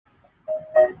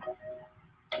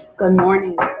Good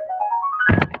morning.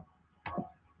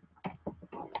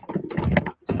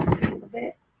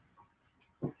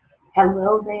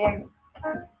 Hello there.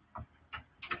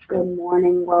 Good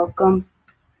morning. Welcome.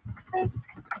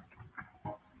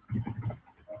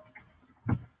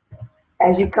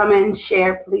 As you come in,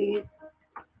 share, please.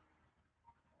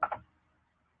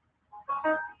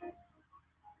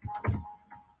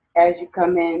 As you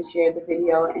come in, share the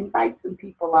video. Invite some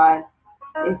people on,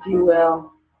 if you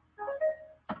will.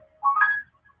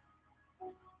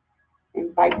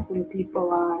 Invite some people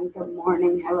on. Good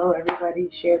morning. Hello, everybody.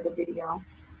 Share the video.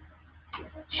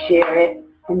 Share it.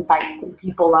 Invite some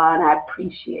people on. I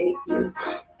appreciate you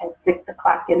at 6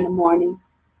 o'clock in the morning.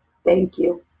 Thank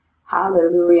you.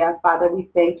 Hallelujah. Father, we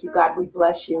thank you. God, we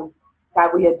bless you.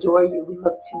 God, we adore you. We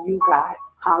look to you, God.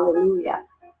 Hallelujah.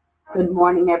 Good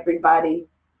morning, everybody.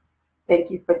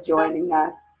 Thank you for joining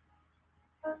us.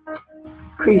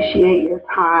 Appreciate your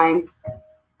time.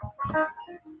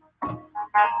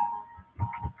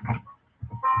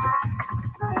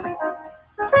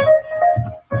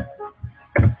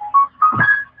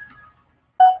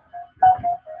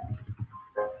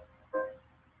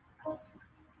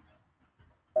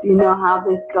 You know how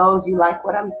this goes. You like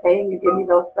what I'm saying? You give me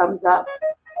those thumbs up.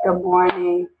 Good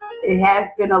morning. It has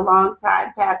been a long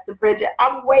time, Pastor Bridget.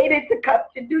 I'm waiting to come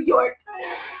to New York.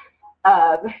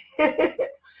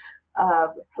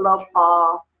 Hello,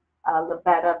 Paul,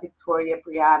 Lavetta, Victoria,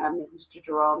 Brianna, Mr.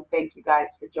 Jerome. Thank you guys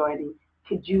for joining.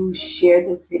 Could you share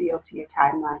this video to your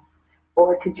timeline?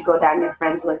 Or could you go down your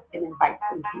friends list and invite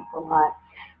some people on?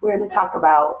 We're going to talk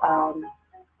about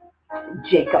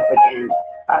Jacob again.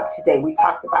 Today we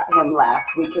talked about him last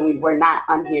week, and we were not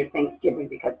on here Thanksgiving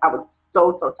because I was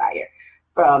so tired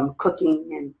from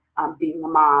cooking and being a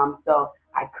mom, so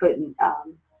I couldn't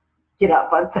get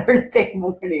up on Thursday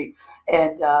morning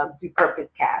and do Purpose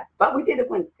Cast. But we did it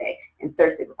Wednesday, and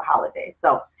Thursday was a holiday.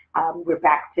 So we're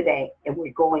back today, and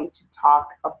we're going to talk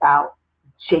about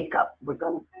Jacob. We're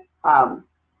going to,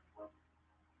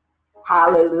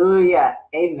 hallelujah,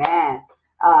 amen.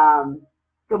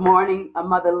 Good morning,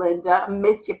 Mother Linda. I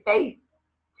missed your face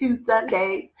 2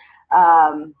 Sundays.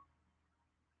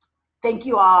 Thank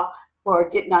you all for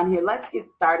getting on here. Let's get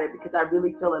started because I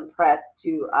really feel impressed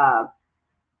to,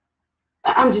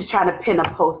 I'm just trying to pin a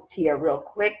post here real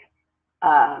quick.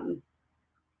 And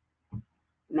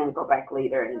then go back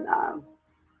later. And all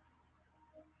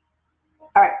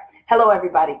right. Hello,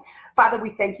 everybody. Father,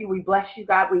 we thank you. We bless you,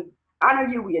 God. We honor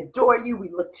you. We adore you. We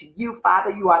look to you,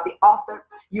 Father. You are the author.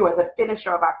 You are the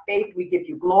finisher of our faith. We give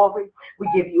you glory. We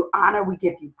give you honor. We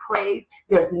give you praise.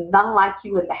 There's none like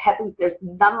you in the heavens. There's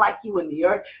none like you in the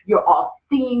earth. You're all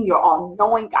seeing. You're all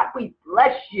knowing. God, we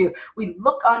bless you. We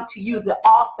look unto you, the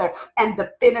author and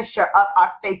the finisher of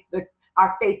our faith,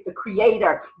 the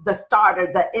creator, the starter,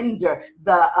 the ender,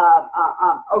 the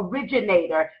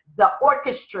originator, the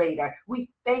orchestrator. We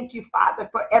thank you, Father,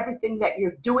 for everything that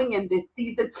you're doing in this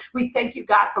season. We thank you,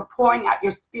 God, for pouring out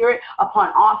your spirit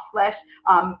upon all flesh,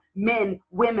 men,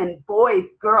 women, boys,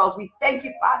 girls. We thank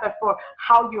you, Father, for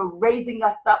how you're raising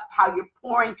us up, how you're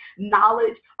pouring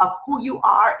knowledge of who you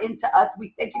are into us.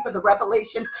 We thank you for the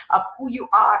revelation of who you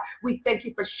are. We thank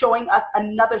you for showing us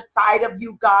another side of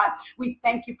you, God. We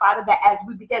thank you, Father, that as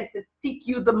we begin to seek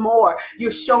you the more,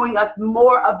 you're showing us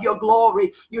more of your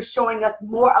glory. You're showing us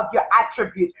more of your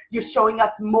attributes. You're showing us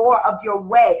more of your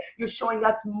way. You're showing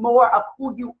us more of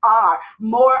who you are,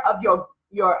 more of your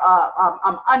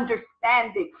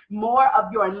understanding, more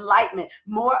of your enlightenment,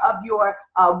 more of your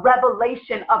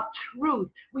revelation of truth.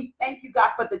 We thank you,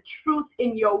 God, for the truth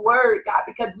in your word, God,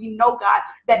 because we know, God,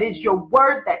 that is your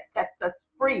word that sets us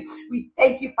free. We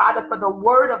thank you, Father, for the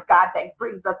word of God that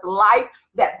brings us life,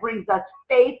 that brings us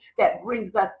faith, that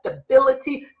brings us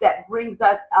stability, that brings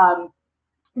us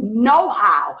know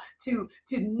how to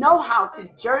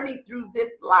journey through this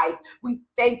life. We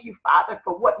thank you, Father,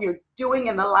 for what you're doing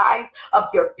in the lives of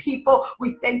your people.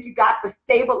 We thank you, God, for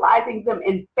stabilizing them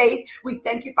in faith. We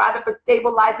thank you, Father, for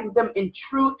stabilizing them in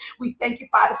truth. We thank you,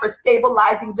 Father, for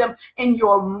stabilizing them in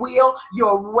your will,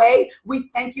 your way.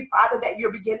 We thank you, Father, that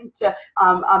you're beginning to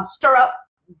stir up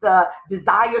the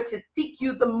desire to seek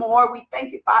you the more. We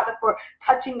thank you, Father, for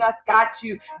touching us, God,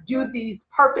 to do these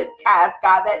purpose tasks,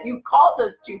 God, that you called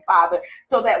us to, Father,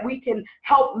 so that we can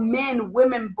help men,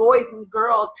 women, boys, and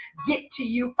girls get to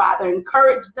you, Father.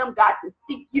 Encourage them, God, to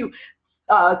seek you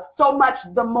so much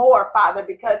the more, Father,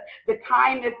 because the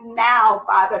time is now,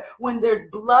 Father, when there's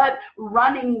blood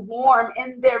running warm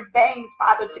in their veins,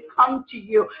 Father, to come to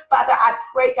you. Father, I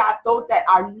pray, God, those that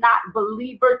are not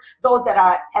believers, those that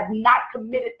have not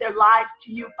committed their lives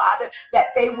to you, Father, that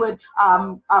they would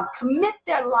commit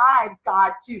their lives,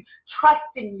 God, to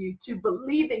trusting you, to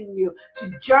believing you,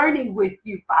 to journey with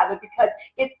you, Father, because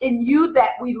it's in you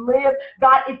that we live,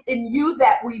 God. It's in you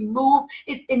that we move.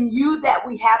 It's in you that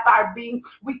we have our being.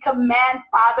 We command,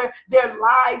 Father, their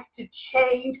lives to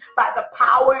change by the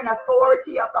power and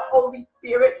authority of the Holy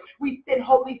Spirit. We send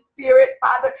Holy Spirit,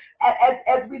 Father,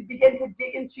 as we begin to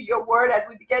dig into your word, as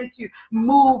we begin to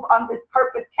move on this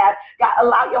purpose path. God,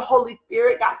 allow your Holy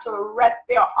Spirit, God, to arrest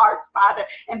their hearts, Father,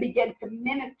 and begin to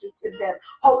minister to them.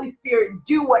 Holy Spirit,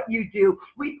 do what you do.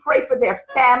 We pray for their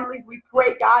families. We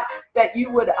pray, God, that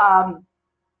you would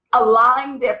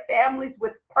align their families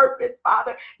with purpose,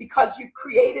 Father, because you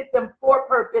created them for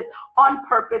purpose, on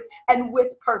purpose, and with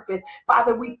purpose.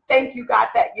 Father, we thank you, God,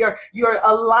 that you're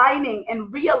aligning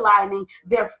and realigning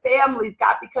their families,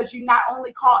 God, because you not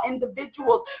only call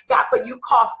individuals, God, but you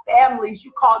call families,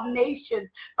 you call nations.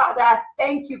 Father, I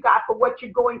thank you, God, for what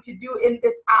you're going to do in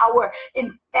this hour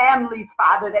in families,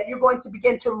 Father, that you're going to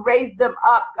begin to raise them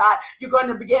up, God. You're going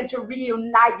to begin to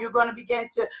reunite. You're going to begin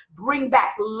to bring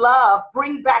back love,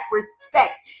 bring back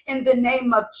respect in the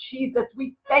name of Jesus.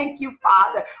 We thank you,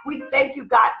 Father. We thank you,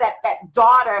 God, that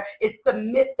daughter is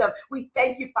submissive. We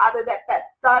thank you, Father, that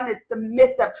son is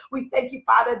submissive. We thank you,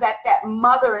 Father, that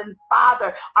mother and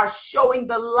father are showing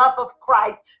the love of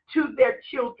Christ to their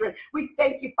children. We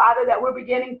thank you, Father, that we're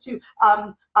beginning to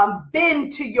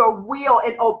bend to your will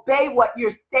and obey what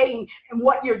you're saying and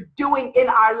what you're doing in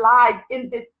our lives in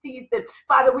this season.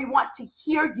 Father, we want to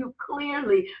hear you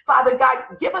clearly. Father God,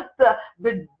 give us the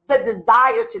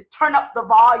desire to turn up the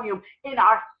volume in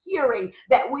our hearing,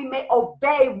 that we may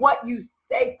obey what you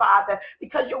say, Father,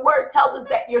 because your word tells us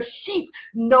that your sheep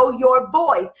know your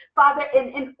voice. Father,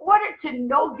 in order to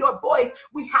know your voice,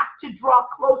 we have to draw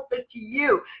closer to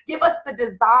you. Give us the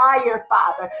desire,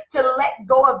 Father, to let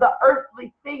go of the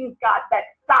earthly things, God, that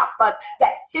stop us,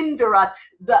 that hinder us,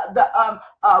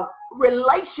 the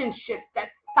relationships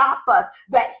that stop us,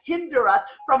 that hinder us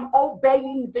from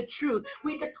obeying the truth.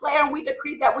 We declare and we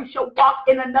decree that we shall walk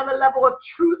in another level of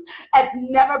truth as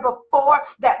never before,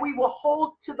 that we will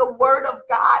hold to the word of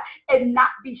God and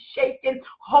not be shaken,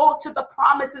 hold to the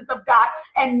promises of God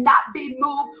and not be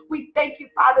moved. We thank you,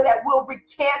 Father, that we'll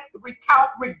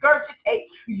recount, regurgitate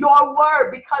your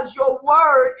word, because your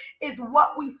word is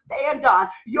what we stand on.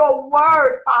 Your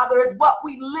word, Father, is what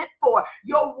we live for.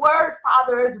 Your word,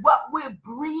 Father, is what we're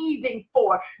breathing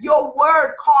for. Your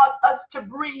word caused us to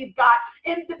breathe, God.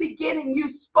 In the beginning,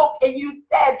 you spoke and you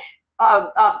said,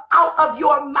 out of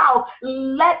your mouth,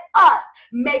 let us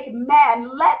make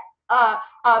man, let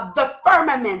the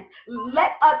firmament,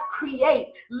 let us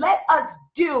create, let us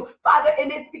do, Father.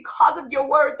 And it's because of your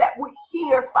word that we're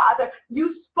here, Father.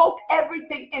 You spoke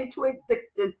everything into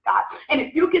existence, God. And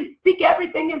if you can speak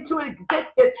everything into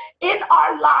existence in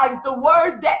our lives, the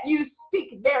word that you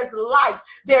speak, there's life,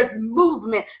 there's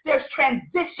movement, there's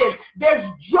transition, there's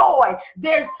joy,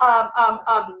 there's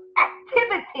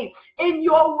activity in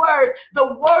your word.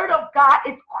 The word of God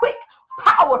is quick,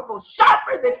 powerful,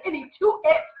 sharper than any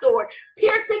two-edged sword,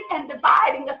 piercing and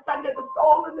dividing asunder the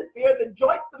soul and the spirit, the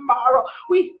joints and marrow.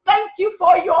 We thank you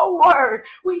for your word.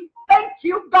 We thank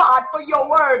you, God, for your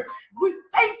word. We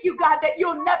thank you, God, that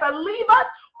you'll never leave us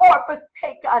or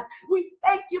forsake us. We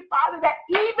thank you, Father, that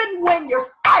even when you're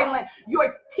silent,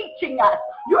 you're teaching us,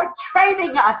 you're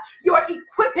training us, you're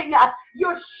equipping us,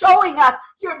 you're showing us,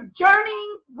 you're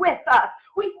journeying with us.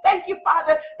 We thank you,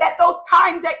 Father, that those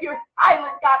times that you're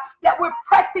silent, God, that we're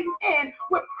pressing in,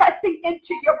 we're pressing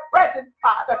into your presence,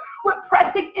 Father. We're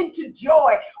pressing into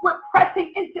joy. We're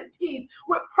pressing into peace.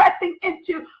 We're pressing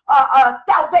into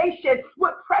salvation.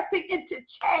 We're pressing into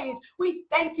change. We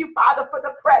thank you, Father, for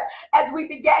the press as we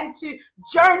begin to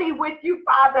journey with you,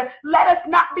 Father. Let us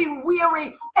not be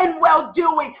weary and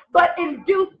well-doing, but in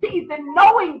due season,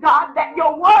 knowing, God, that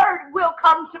your word will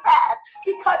come to pass,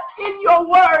 because in your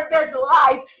word there's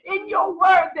life. In your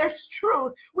word there's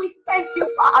truth. We thank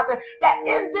you, Father, that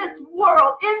in this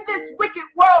world, in this wicked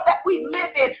world that we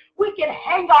live in, we can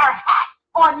hang our hat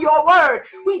on your word.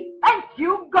 We thank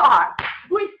you, God.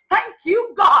 We thank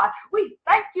you, God. We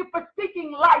thank you for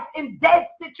speaking life in dead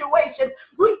situations.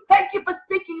 We thank you for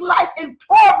speaking life in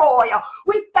turmoil.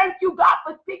 We thank you, God,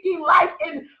 for speaking life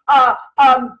in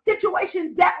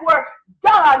situations that were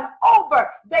done over.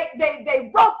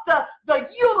 They wrote the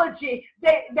eulogy.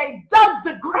 They dug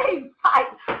the grave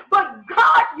site. But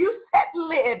God, you said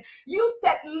live. You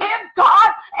said live,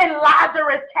 God, and Lazarus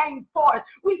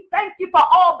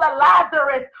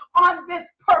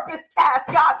purpose cast,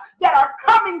 God, that are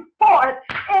coming forth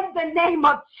in the name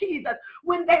of Jesus.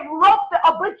 When they wrote the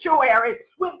obituary,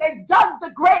 when they dug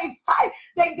the grave site,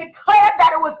 they declared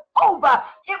that it was over,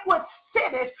 it was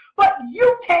finished, but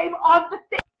you came on the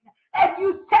scene. And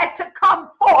you said to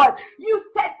come forth. You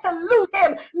said to loose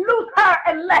him, loose her,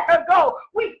 and let her go.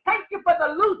 We thank you for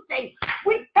the loosing.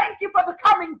 We thank you for the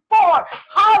coming forth.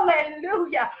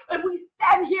 Hallelujah. And we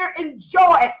stand here in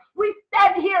joy. We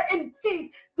stand here in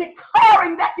peace,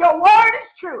 declaring that your word is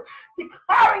true,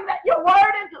 declaring that your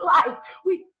word is life.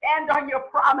 We stand on your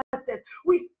promises.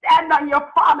 We stand on your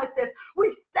promises.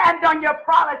 We stand on your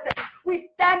promises. We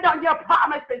stand on your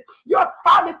promises. Your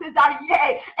promises are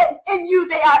yea, and in you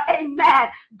they are amen.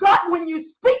 God, when you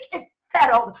speak, it's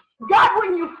settled. God,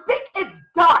 when you speak, it's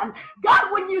done.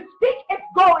 God, when you speak, it's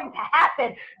going to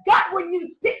happen. God, when you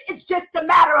speak, it's just a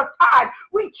matter of time.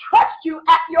 We trust you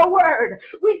at your word.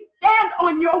 We stand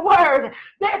on your word.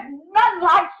 There's none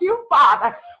like you,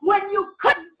 Father, when you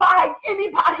couldn't find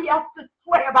anybody else to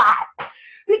swear by.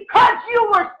 Because you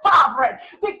were sovereign,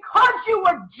 because you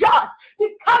were just,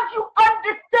 because you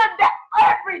understood that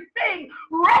everything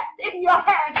rests in your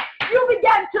hands, you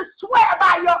began to swear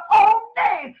by your own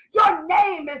name. Your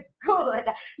name is good.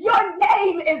 Your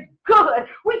name is good.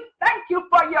 We thank you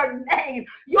for your name.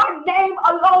 Your name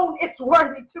alone is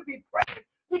worthy to be praised.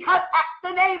 Because at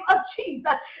the name of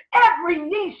Jesus, every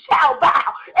knee shall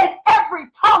bow and every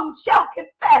tongue shall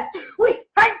confess. We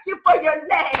thank you for your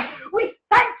name. We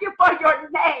thank you for your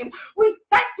name. We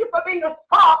thank you for being a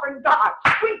sovereign God.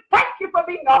 We thank you for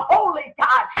being a holy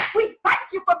God. We thank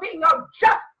you for being a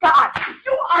just God.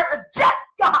 You are a just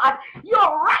God. You're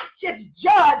a righteous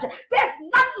judge. There's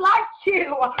none like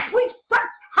you. We've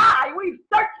searched high. We've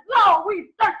searched low. We've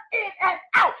searched in and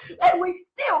out. And we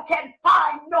still can't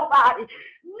find nobody.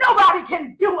 Nobody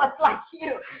can do us like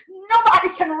you. Nobody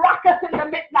can rock us in the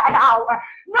midnight hour.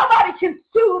 Nobody can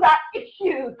soothe our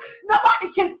issues.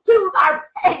 Nobody can soothe our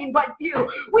pain but you.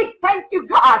 We thank you,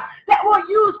 God, that we'll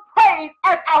use praise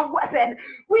as our weapon.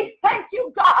 We thank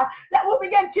you, God, that we'll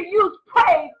begin to use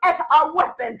praise as our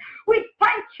weapon. We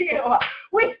thank you.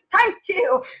 We thank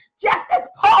you. Just as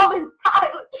Paul and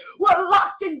Silas were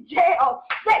locked in jail,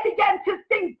 they began to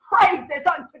sing praises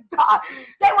unto God.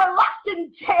 They were locked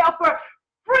in jail for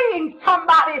freeing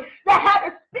somebody that had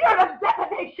a spirit of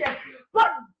divination. But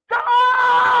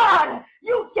God,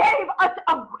 you gave us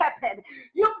a weapon.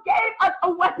 You gave us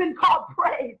a weapon called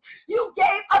praise. You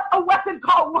gave us a weapon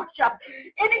called worship.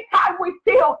 Anytime we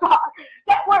feel, God,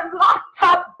 that we're locked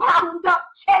up, bound up,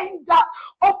 chained up,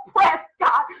 oppressed,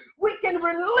 God, we can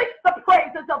release the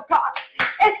praises of God,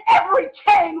 and every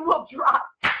chain will drop.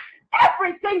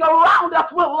 Everything around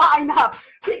us will line up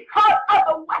because of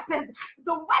the weapons.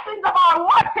 The weapons of our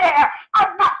warfare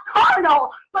are not carnal,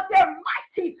 but they're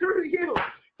mighty through you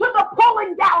to the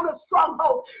pulling down of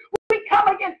strongholds. We come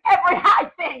against every high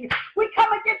thing. We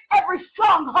come against every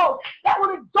stronghold that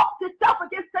will exalt itself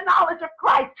against the knowledge of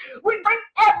Christ. We bring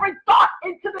every thought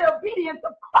into the obedience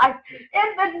of Christ.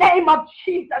 In the name of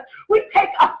Jesus, we take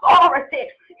authority.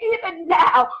 Even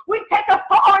now, we take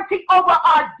authority over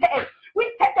our day. We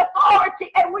take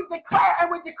authority and we declare and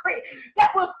we decree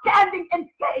that we're standing in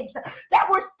faith, that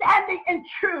we're standing in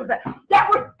truth, that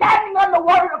we're standing on the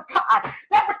word of God,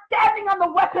 that we're standing on the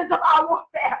weapons of our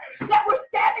warfare, that we're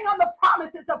standing on the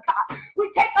promises of God. We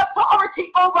take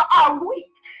authority over our week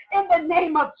in the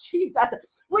name of Jesus.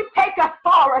 We take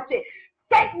authority.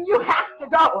 Satan, you have to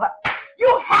go.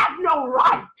 You have no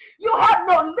right. You have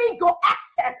no legal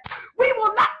access. We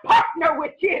will not partner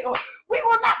with you. We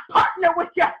will not partner with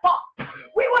your thoughts.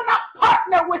 We will not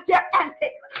partner with your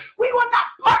antics. We will not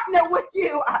partner with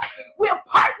you. We'll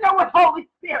partner with Holy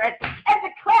Spirit and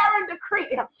declare and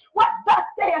decree what thus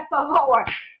saith the Lord.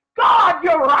 God,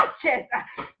 you're righteous.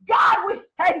 God, we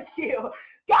thank you.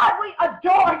 God, we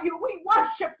adore you. We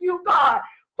worship you, God.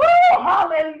 Woo,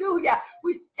 hallelujah.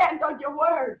 We stand on your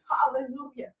word.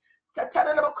 Hallelujah.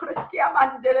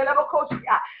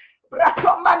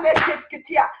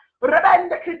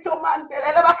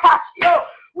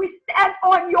 We stand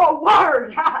on your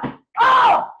word.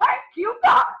 Oh, thank you,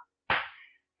 God.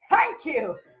 Thank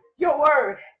you. Your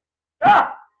word. Oh,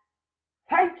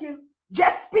 thank you.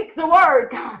 Just speak the word,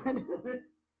 God.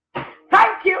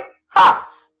 Thank you. Oh,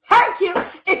 thank you.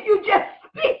 If you just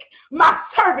speak, my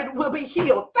servant will be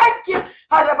healed. Thank you.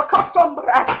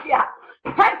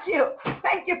 Thank you.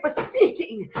 Thank you for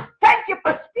speaking. Thank you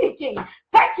for speaking.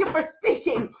 Thank you for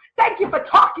speaking. Thank you for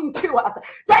talking to us.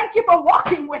 Thank you for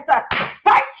walking with us.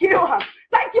 Thank you.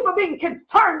 Thank you for being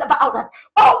concerned about us.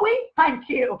 Oh, we thank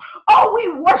you. Oh,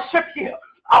 we worship you.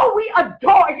 Oh, we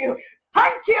adore you.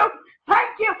 Thank you.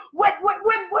 Thank you. When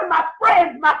my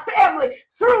friends, my family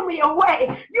threw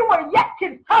away, you were yet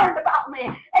concerned about me,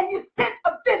 and you sent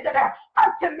a visitor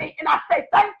unto me, and I say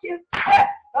thank you.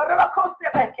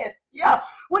 Yeah.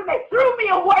 When they threw me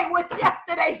away with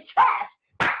yesterday's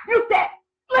trash, you said,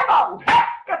 live on.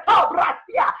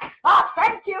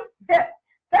 Thank you.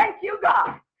 Thank you,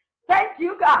 God. Thank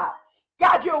you, God.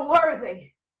 God, you're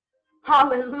worthy.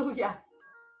 Hallelujah.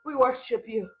 We worship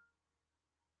you.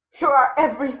 You are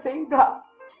everything, God.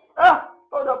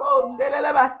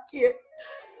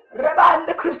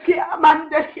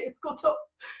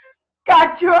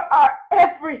 God, you are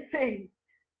everything.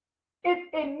 It's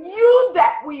in you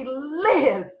that we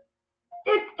live.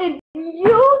 It's in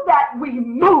you that we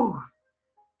move.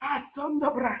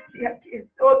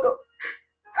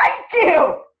 Thank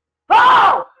you.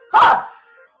 Oh,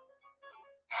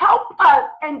 help us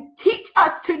and teach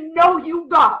us to know you,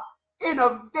 God, in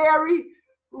a very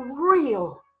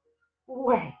real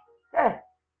way.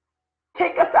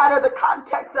 Take us out of the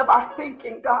context of our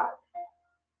thinking, God.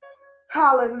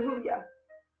 Hallelujah.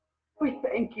 We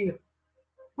thank you.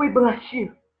 We bless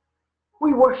you.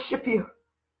 We worship you.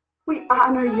 We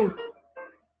honor you.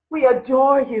 We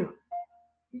adore you.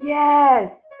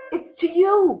 Yes, it's to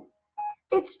you.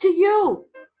 It's to you.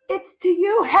 It's to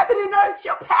you. Heaven and earth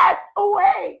shall pass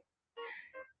away.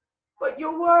 But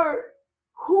your word,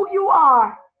 who you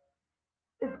are,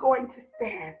 is going to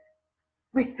stand.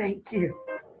 We thank you.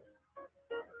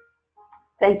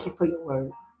 Thank you for your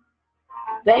word.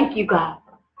 Thank you, God,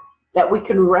 that we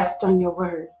can rest on your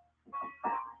word.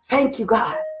 Thank you,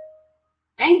 God.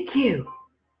 Thank you.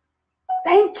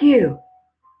 Thank you.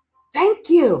 Thank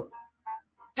you.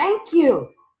 Thank you.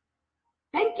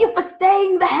 Thank you for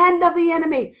staying the hand of the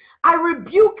enemy. I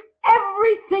rebuke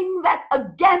everything that's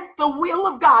against the will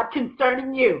of God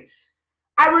concerning you.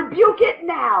 I rebuke it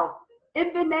now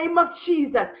in the name of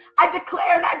Jesus. I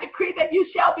declare and I decree that you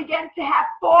shall begin to have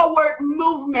forward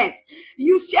movement.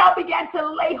 You shall begin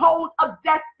to lay hold of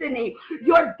destiny.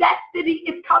 Your destiny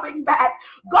is coming back.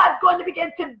 God's going to begin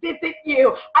to visit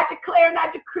you. I declare and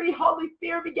I decree, Holy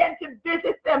Spirit, begin to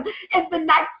visit them in the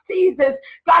night seasons.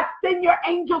 God, send your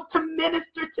angels to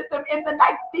minister to them in the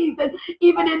night season.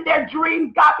 Even in their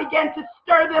dreams, God, begin to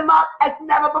stir them up as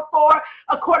never before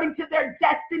according to their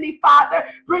destiny, Father.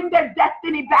 Bring their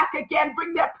destiny back again.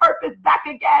 Bring their purpose back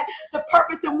again. The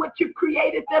purpose in which you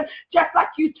created them, just like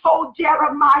you told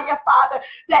Jeremiah, Father,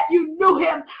 that you knew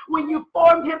him when you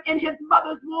formed him in his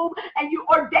mother's womb and you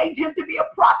ordained him to be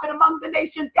a prophet among the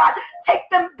nations. God, take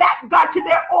them back, God, to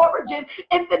their origin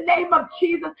in the name of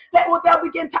Jesus, that they'll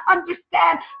begin to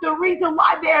understand the reason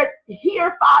why they're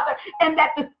here, Father, and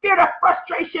that the spirit of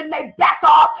frustration may back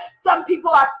off. Some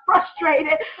people are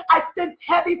frustrated. I sense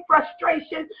heavy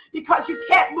frustration because you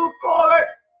can't move forward.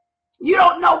 You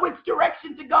don't know which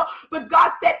direction to go, but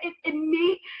God said it's in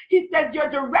me. He says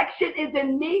your direction is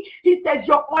in me. He says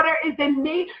your order is in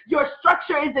me. Your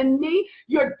structure is in me.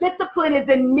 Your discipline is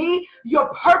in me.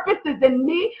 Your purpose is in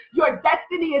me. Your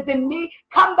destiny is in me.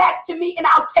 Come back to me and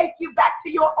I'll take you back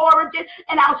to your origin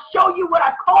and I'll show you what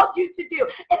I called you to do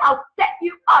and I'll set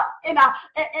you up in a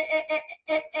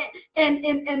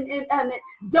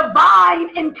divine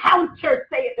encounter,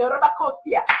 say it.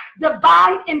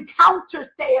 Divine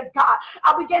encounter, saith God.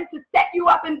 I'll begin to set you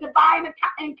up in divine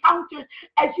encounters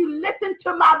as you listen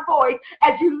to my voice,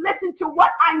 as you listen to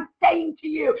what I'm saying to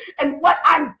you and what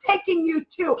I'm taking you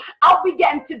to. I'll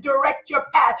begin to direct your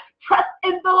path. Trust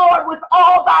in the Lord with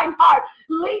all thine heart.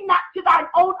 Lean not to thine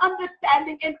own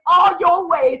understanding. In all your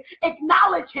ways,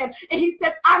 acknowledge him. And he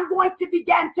says, I'm going to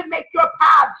begin to make your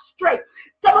path straight.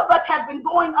 Some of us have been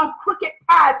going on crooked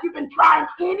paths. You've been trying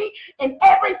any and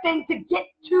everything to get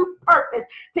to purpose,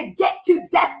 to get to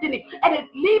destiny. And it's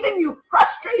leaving you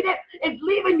frustrated. It's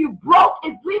leaving you broke.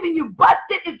 It's leaving you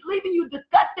busted. It's leaving you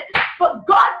disgusted. But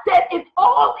God said, it's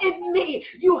all in me.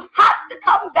 You have to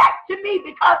come back to me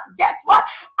because guess what?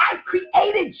 I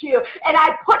created you and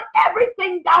I put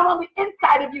everything down on the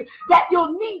inside of you that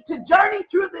you'll need to journey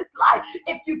through this life.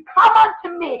 If you come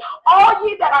unto me, all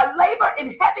ye that are labor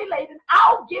and heavy laden,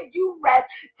 I'll give you rest.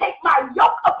 Take my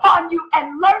yoke upon you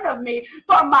and learn of me,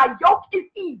 for my yoke is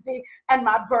easy and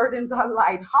my burdens are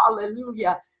light.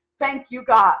 Hallelujah. Thank you,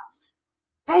 God.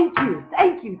 Thank you.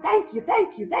 Thank you. Thank you.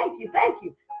 Thank you. Thank you. Thank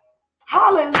you.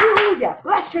 Hallelujah.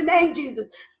 Bless your name, Jesus.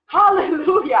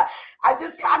 Hallelujah. I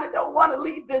just kind of don't want to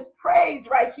leave this praise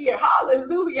right here.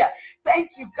 Hallelujah.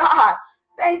 Thank you, God.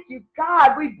 Thank you,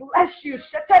 God. We bless you.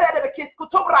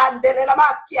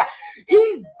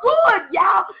 He's good,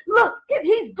 y'all. Look, if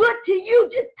he's good to you,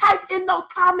 just type in those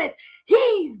comments.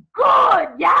 He's good,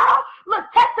 y'all. Look,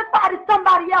 testify to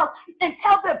somebody else and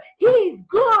tell them he's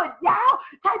good, y'all.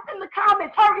 Type in the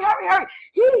comments. Hurry, hurry, hurry.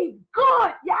 He's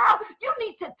good, y'all. You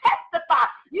need to testify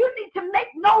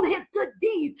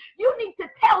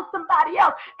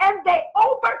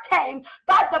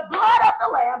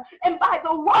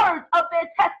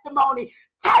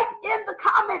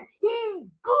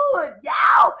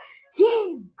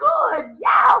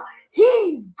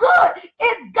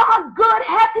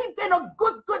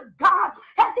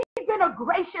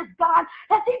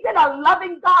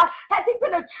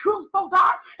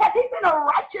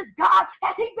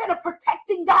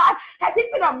Has he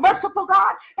been a merciful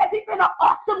God? Has he been an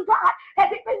awesome God? Has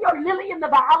he been your lily in the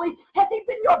valley? Has he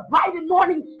been your bright and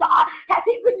morning star? Has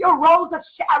he been your rose of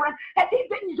Sharon? Has he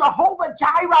been Jehovah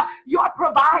Jireh, your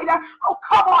provider? Oh,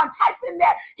 come on, type in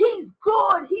there. He's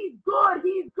good. He's good.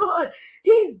 He's good.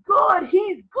 He's good.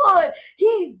 He's good.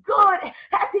 He's good.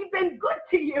 Has he been good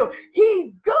to you?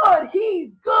 He's good. He's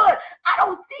good. I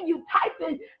don't see you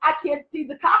typing. I can't see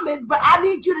the comments, but I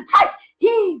need you to type,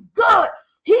 he's good.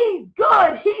 He's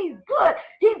good. He's good.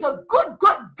 He's a good,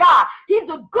 good God. He's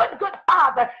a good, good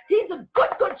father. He's a good,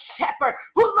 good shepherd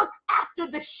who looks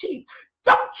after the sheep.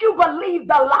 Don't you believe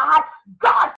the lie?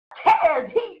 God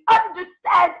cares. He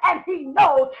understands and he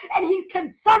knows and he's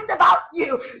concerned about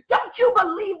you. Don't you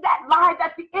believe that lie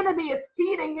that the enemy is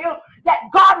feeding you, that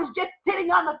God is just sitting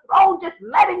on the throne, just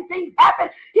letting things happen.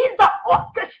 He's the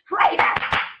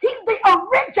orchestrator. He's the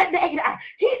originator.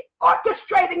 He's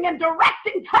orchestrating and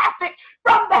directing traffic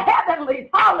from the heavenlies.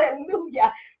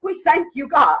 Hallelujah. We thank you,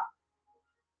 God.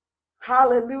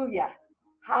 Hallelujah.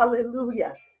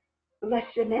 Hallelujah. Bless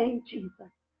your name, Jesus.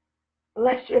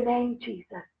 Bless your name,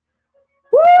 Jesus.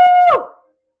 Woo!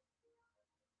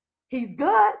 He's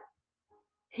good.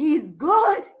 He's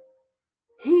good.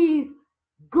 He's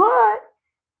good.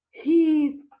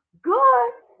 He's good.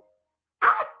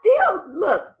 I still,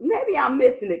 look, maybe I'm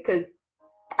missing it because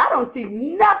I don't see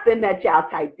nothing that y'all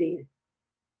typed in.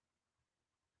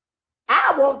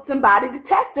 I want somebody to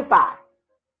testify.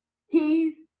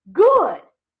 He's good.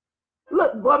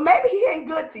 Look, well, maybe he ain't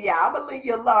good to y'all. I'm going to leave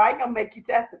you alone. I ain't going to make you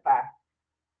testify.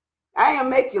 I ain't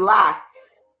going to make you lie.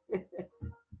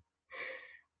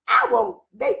 I won't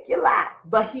make you lie,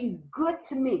 but he's good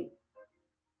to me.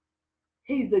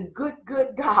 He's a good,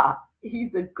 good God.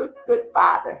 He's a good, good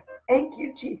Father. Thank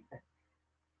you, Jesus.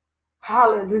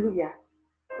 Hallelujah.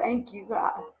 Thank you,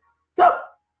 God. So,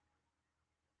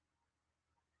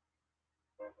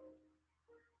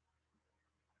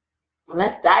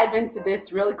 let's dive into this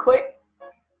really quick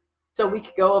so we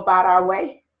can go about our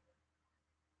way.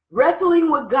 Wrestling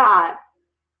with God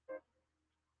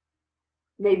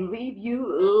may leave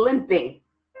you limping.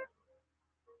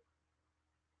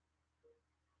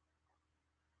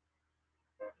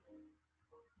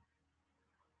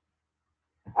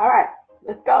 All right,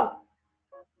 let's go.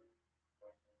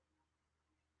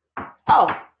 Oh,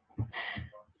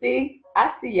 see,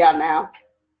 I see y'all now.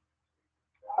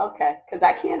 Okay, because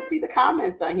I can't see the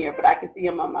comments on here, but I can see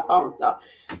them on my phone. So,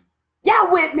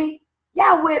 y'all with me?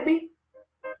 Y'all with me?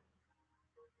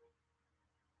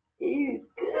 He's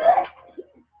good. He's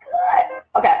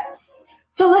good. Okay,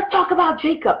 so let's talk about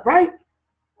Jacob, right?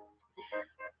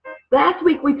 Last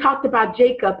week we talked about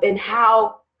Jacob and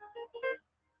how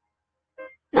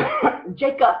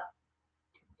Jacob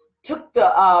took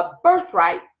the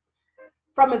birthright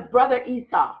from his brother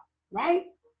Esau, right?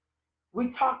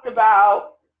 We talked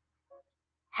about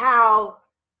how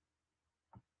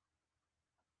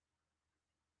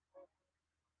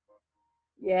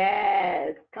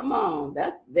yes, come on,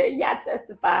 that's there y'all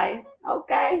testifying.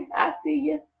 Okay, I see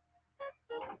you.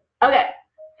 Okay,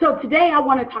 so today I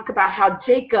want to talk about how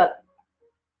Jacob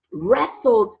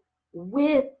wrestled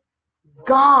with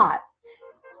God.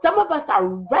 Some of us are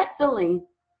wrestling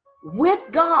with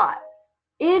God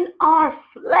in our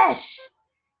flesh,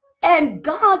 and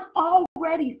God's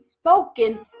already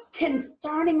spoken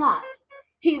concerning us.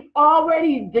 He's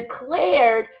already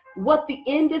declared what the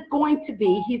end is going to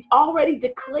be. He's already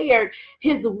declared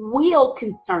his will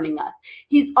concerning us.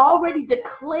 He's already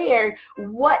declared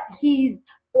what he's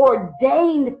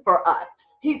ordained for us.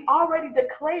 He's already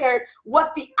declared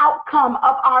what the outcome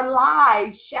of our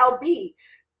lives shall be.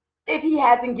 If he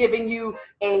hasn't given you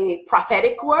a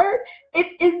prophetic word, it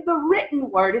is the written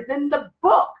word. It's in the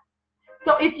book.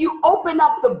 So if you open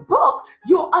up the book,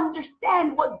 you'll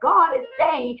understand what God is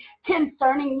saying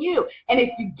concerning you. And if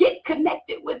you get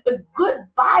connected with the good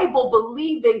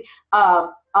Bible-believing,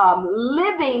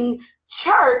 living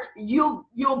church, you'll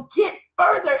get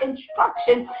further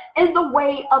instruction in the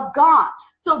way of God.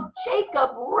 So Jacob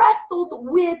wrestled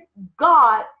with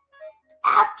God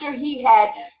after he had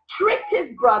tricked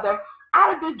his brother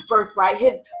out of his birthright.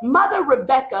 His mother,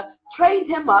 Rebecca, trained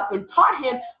him up and taught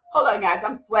him. Hold on, guys,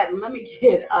 I'm sweating. Let me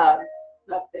get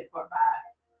something for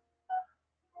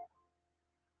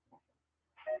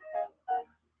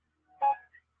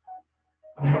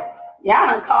y'all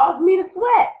done caused me to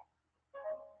sweat.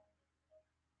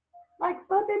 Like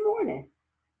Sunday morning.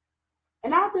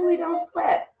 And I really don't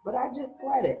sweat, but I just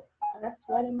sweated. I'm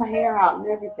sweating my hair out and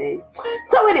everything.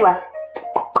 So anyway,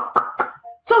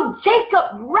 so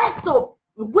Jacob wrestled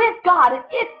with God. And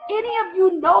if any of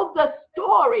you know the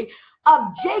story of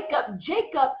Jacob,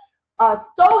 Jacob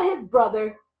stole his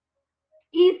brother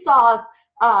Esau's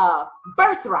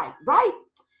birthright, right?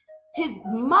 His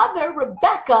mother,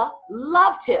 Rebecca,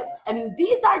 loved him. And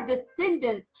these are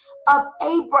descendants of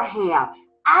Abraham.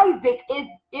 Isaac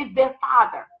is their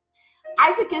father.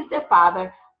 Isaac is their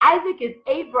father. Isaac is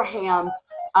Abraham's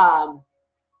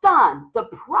son, the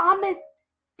promised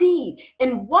seed.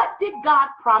 And what did God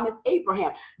promise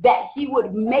Abraham? That he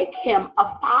would make him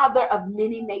a father of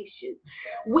many nations.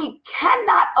 We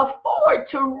cannot afford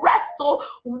to wrestle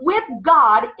with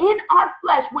God in our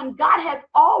flesh when God has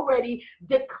already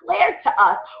declared to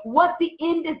us what the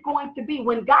end is going to be,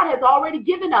 when God has already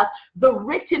given us the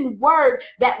written word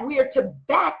that we are to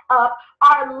back up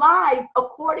our lives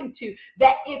according to,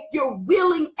 that if you're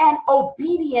willing and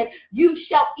obedient, you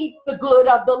shall eat the good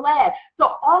of the land.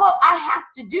 So all I have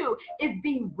to do is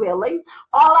be willing.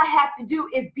 All I have to do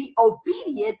is be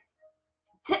obedient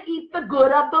to eat the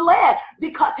good of the land,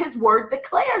 because his word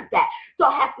declares that. So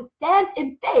I have to stand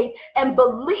in faith and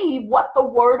believe what the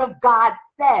word of God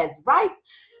says, right?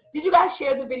 Did you guys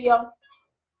share the video?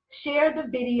 Share the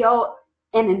video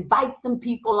and invite some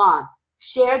people on.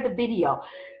 Share the video.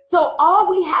 So all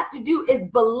we have to do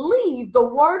is believe the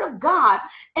word of God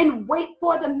and wait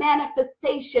for the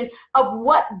manifestation of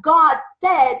what God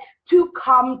said to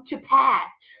come to pass.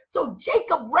 So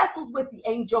Jacob wrestles with the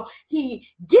angel. He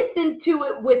gets into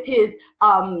it with his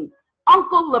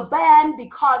uncle Laban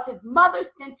because his mother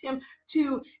sent him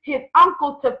to his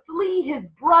uncle to flee his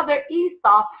brother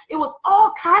Esau. It was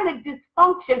all kind of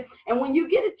dysfunction. And when you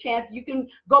get a chance, you can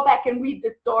go back and read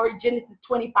the story, Genesis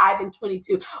 25 and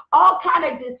 22. All kind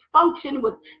of dysfunction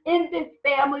was in this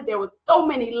family. There was so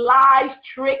many lies,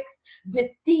 tricks,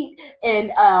 deceit,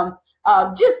 and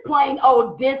just plain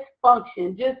old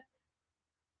dysfunction, just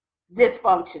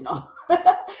dysfunctional.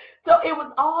 So it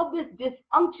was all this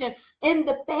dysfunction in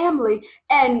the family.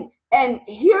 And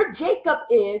here Jacob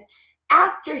is,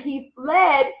 after he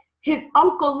fled his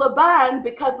uncle Laban,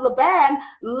 because Laban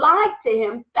lied to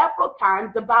him several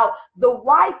times about the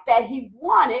wife that he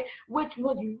wanted, which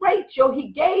was Rachel.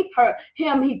 He gave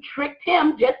he tricked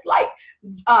him, just like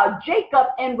Jacob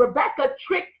and Rebecca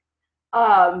tricked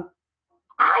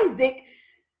Isaac.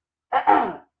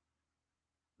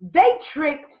 They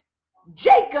tricked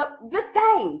Jacob the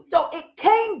same. So it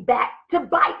came back to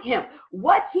bite him.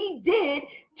 What he did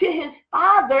to his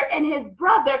father and his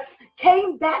brother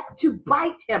came back to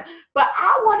bite him. But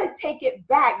I want to take it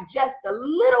back just a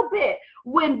little bit.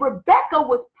 When Rebecca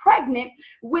was pregnant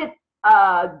with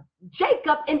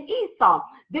Jacob and Esau,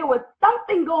 there was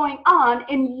something going on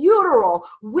in utero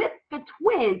with the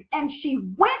twins, and she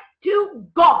went to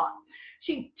God.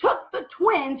 She took the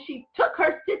twins, she took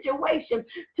her situation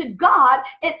to God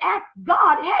and asked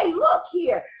God, hey, look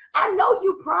here. I know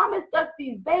you promised us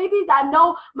these babies. I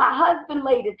know my husband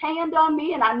laid his hand on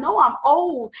me, and I know I'm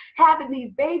old having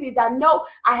these babies. I know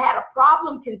I had a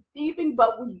problem conceiving,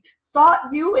 but we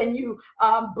sought you and you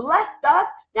blessed us.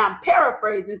 Now I'm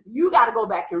paraphrasing, so you got to go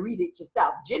back and read it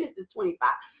yourself. Genesis 25.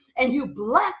 And you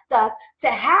blessed us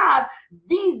to have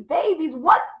these babies.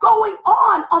 What's going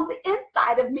on the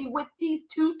inside of me with these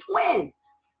two twins?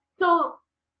 So,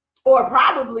 or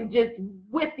probably just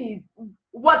with these,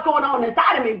 what's going on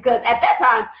inside of me, because at that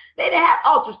time they didn't have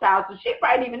ultrasound, so she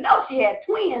probably didn't even know she had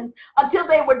twins until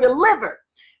they were delivered.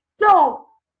 So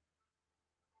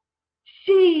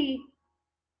she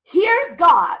hears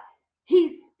God.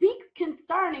 He speaks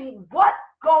concerning what's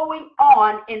going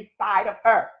on inside of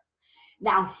her.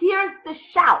 Now, here's the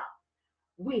shout.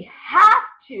 We have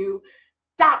to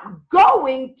stop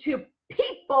going to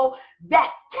people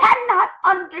that cannot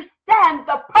understand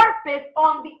the purpose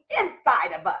on the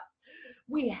inside of us.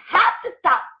 We have to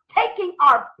stop taking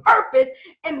our purpose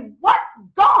and what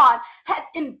God has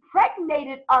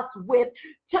impregnated us with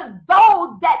to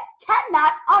those that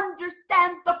cannot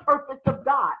understand the purpose of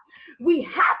God. We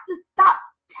have to stop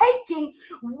taking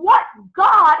what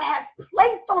God has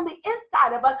placed on the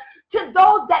inside of us to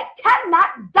those that cannot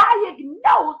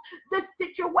diagnose the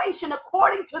situation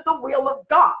according to the will of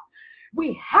God.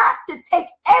 We have to take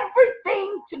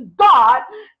everything to God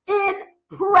in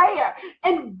prayer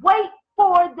and wait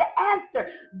for the answer.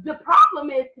 The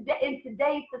problem is today, in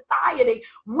today's society,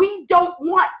 we don't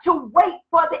want to wait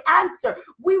for the answer.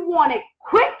 We want it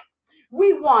quick,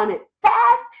 we want it fast,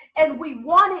 and we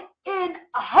want it in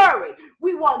a hurry.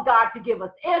 We want God to give us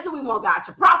answer. We want God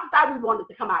to prophesy. We want it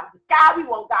to come out of the sky. We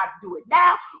want God to do it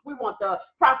now. We want the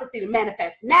prophecy to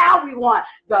manifest now. We want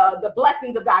the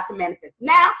blessings of God to manifest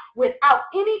now, without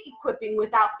any equipping,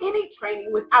 without any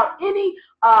training, without any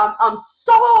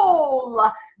soul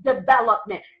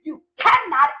development. You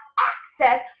cannot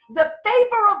access the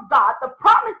favor of God, the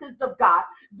promises of God,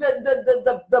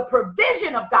 the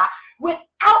provision of God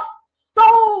without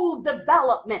soul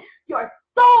development. Your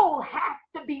soul has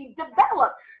to be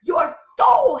developed. Your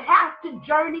soul has to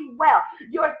journey well.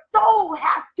 Your soul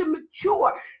has to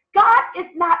mature. God is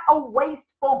not a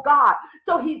wasteful God.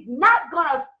 So he's not going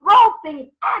to throw things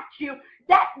at you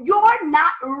that you're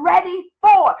not ready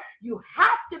for. You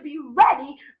have to be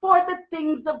ready for the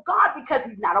things of God because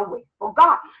he's not a wasteful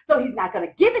God. So he's not going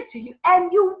to give it to you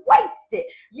and you waste it.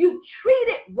 You treat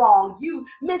it wrong. You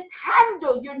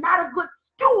mishandle. You're not a good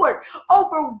steward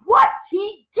over what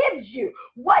he gives you,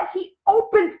 what he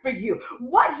opens for you,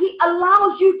 what he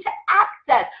allows you to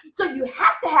access. So you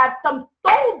have to have some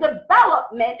soul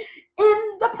development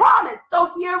in the promise.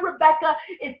 So here Rebecca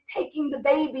is taking the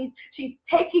babies. She's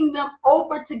taking them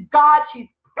over to God. She's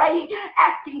praying,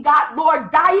 asking God, Lord,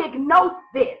 diagnose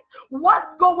this. What's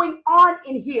going on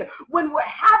in here? When we're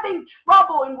having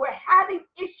trouble and we're having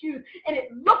issues and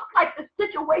it looks like the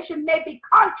situation may be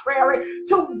contrary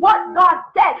to what God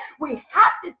said, we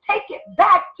have to take it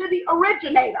back to the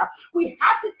originator. We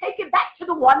have to take it back to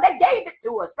the one that gave it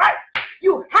to us, right?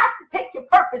 You have to take your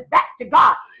purpose back to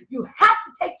God. You have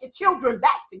to take your children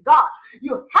back to God.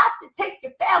 You have to take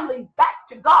your families back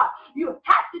to God. You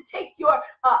have to take your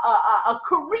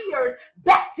careers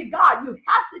back to God. You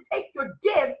have to take your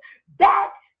gifts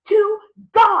back to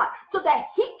God so that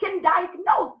he can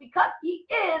diagnose, because he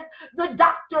is the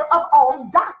doctor of all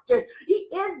doctors. He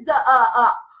is the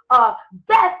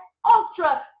best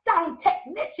ultrasound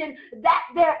technician that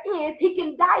there is. He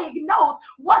can diagnose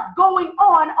what's going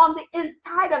on the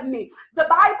inside of me. The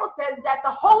Bible says that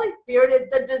the Holy Spirit is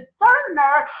the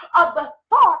discerner of the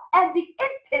thought and the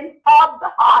intent of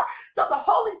the heart. So the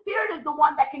Holy Spirit is the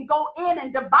one that can go in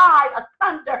and divide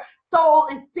asunder soul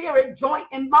and spirit, joint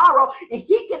and marrow, and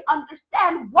he can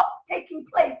understand what's taking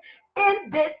place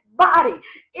in this body,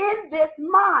 in this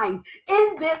mind,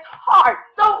 in this heart.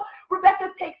 So Rebecca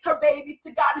takes her babies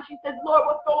to God and she says, Lord,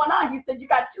 what's going on? He said, you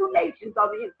got two nations on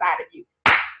the inside of you.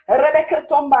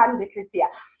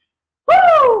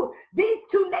 Woo! These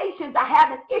two nations are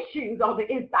having issues on the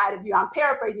inside of you. I'm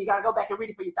paraphrasing. You got to go back and read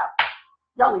it for yourself.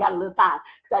 You only got a little time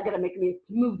because I got to make me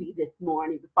a smoothie this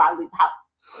morning before I leave the house.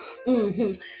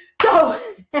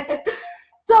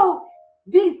 So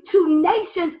these two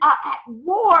nations are at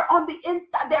war on the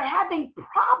inside. They're having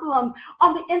problems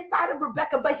on the inside of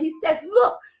Rebecca. But he says,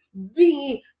 look,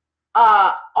 the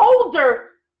older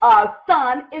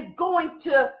son is going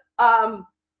to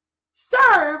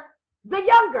serve the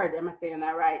younger. Am I saying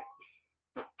that right?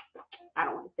 I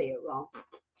don't want to say it wrong.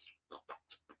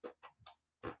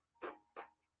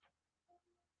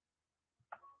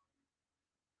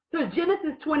 So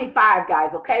Genesis 25, guys,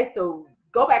 okay? So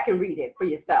go back and read it for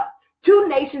yourself. Two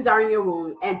nations are in your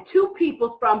womb, and two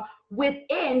peoples from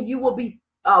within you will be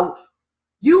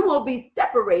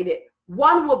separated.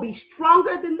 One will be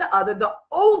stronger than the other. The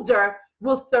older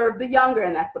will serve the younger,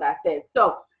 and that's what I said.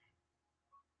 So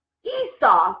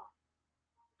Esau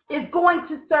is going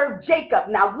to serve Jacob.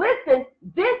 Now listen,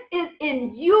 this is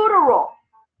in utero.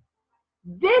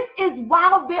 This is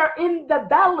while they're in the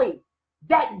belly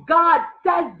that God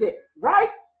says it, right?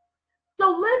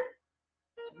 So let's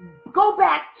go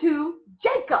back to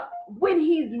Jacob when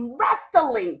he's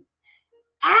wrestling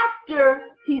after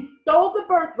he stole the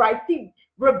birthright. See,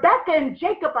 Rebecca and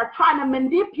Jacob are trying to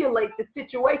manipulate the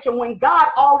situation when God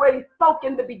already spoke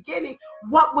in the beginning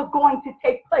what was going to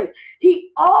take place.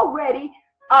 He already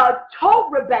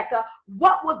told Rebecca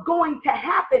what was going to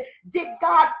happen. Did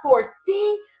God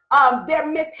foresee their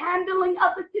mishandling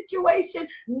of the situation?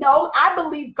 No, I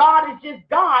believe God is just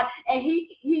God, and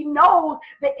he knows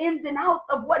the ins and outs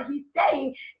of what he's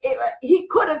saying. He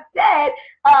could have said,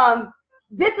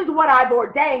 this is what I've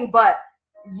ordained, but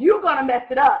you're going to mess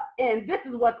it up, and this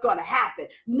is what's going to happen.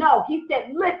 No, he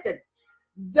said, listen,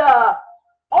 the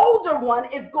older one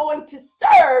is going to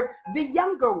serve the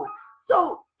younger one.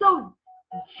 So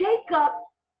Jacob,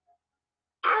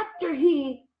 after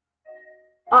he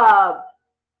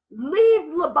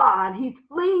leaves Laban, he's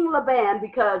fleeing Laban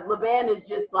because Laban is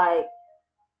just like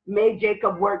made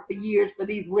Jacob work for years for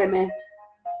these women,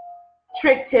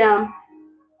 tricked him,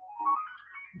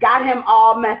 got him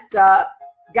all messed up,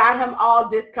 got him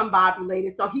all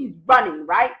discombobulated. So he's running,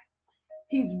 right?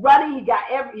 He's running.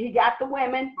 He got the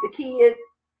women, the kids.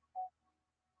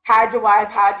 Hide your wife,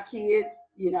 hide your kids,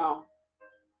 you know.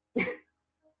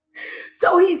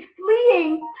 So he's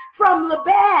fleeing from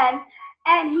Laban,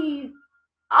 and he's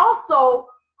also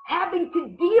having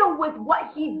to deal with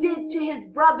what he did to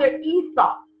his brother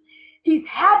Esau. He's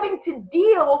having to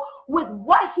deal with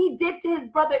what he did to his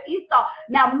brother Esau.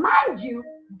 Now, mind you,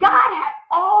 God had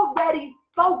already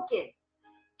spoken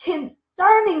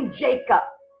concerning Jacob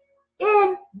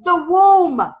in the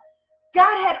womb.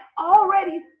 God had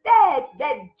already said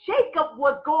that Jacob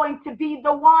was going to be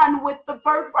the one with the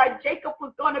birthright. Jacob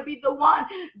was going to be the one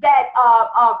that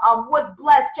was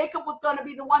blessed. Jacob was going to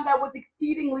be the one that was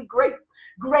exceedingly great.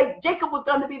 Jacob was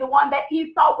going to be the one that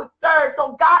Esau would serve.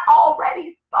 So God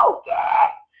already spoke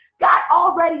it. God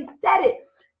already said it.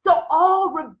 So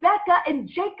all Rebekah and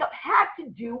Jacob had to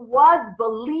do was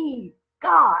believe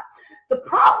God. The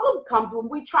problem comes when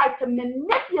we try to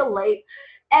manipulate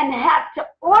and have to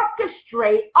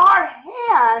orchestrate our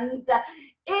hands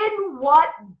in what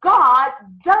God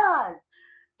does.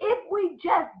 If we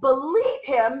just believe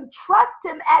him, trust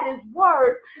him at his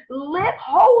word, live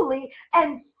holy,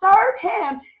 and serve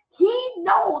him, he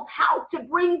knows how to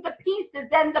bring the pieces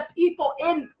and the people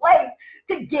in place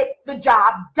to get the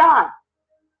job done.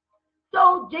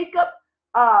 So Jacob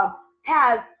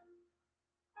has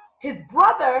his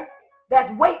brother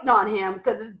that's waiting on him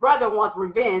because his brother wants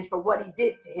revenge for what he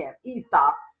did to him,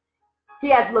 Esau. He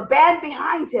has Laban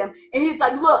behind him, and he's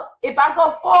like, look, if I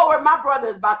go forward, my brother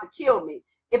is about to kill me.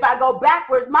 If I go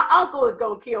backwards, my uncle is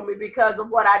going to kill me because of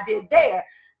what I did there.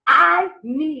 I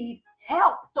need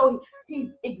help. So he's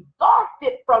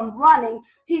exhausted from running.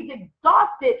 He's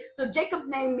exhausted. So Jacob's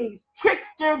name means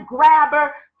trickster,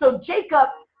 grabber. So Jacob,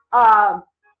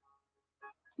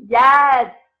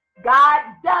 yes, God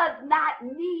does not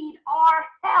need our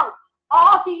help.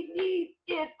 All he needs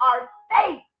is our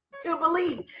faith to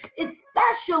believe.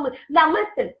 Especially, now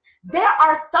listen, there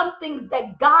are some things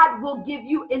that God will give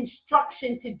you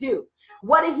instruction to do.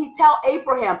 What did he tell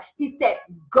Abraham? He said,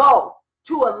 go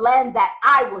to a land that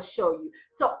I will show you.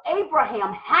 So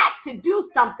Abraham had to do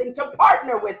something to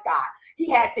partner with God. He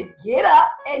had to get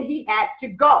up and he had to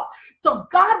go. So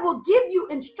God will give you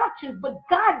instructions, but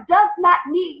God does not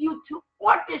need you to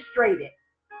orchestrate it.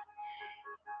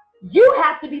 You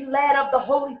have to be led of the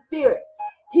Holy Spirit.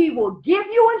 He will give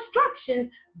you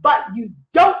instructions, but you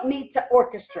don't need to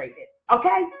orchestrate it,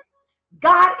 okay?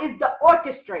 God is the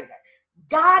orchestrator.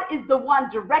 God is the one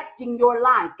directing your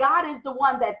life. God is the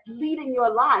one that's leading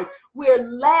your life. We're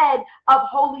led of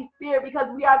Holy Spirit because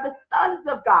we are the sons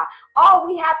of God. All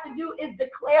we have to do is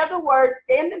declare the word,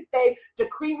 stand in faith,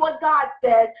 decree what God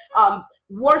says,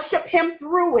 worship him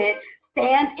through it,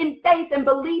 stand in faith and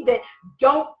believe it.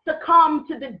 Don't succumb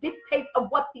to the dictates of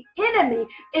what the enemy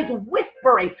is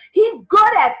whispering. He's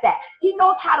good at that. He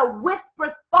knows how to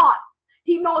whisper thoughts.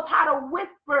 He knows how to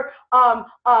whisper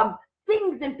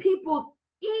things in people's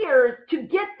ears to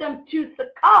get them to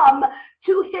succumb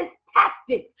to his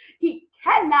tactics. He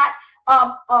cannot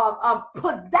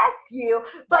possess you,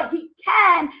 but he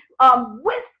can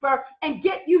whisper and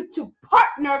get you to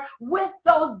partner with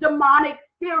those demonic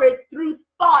spirits through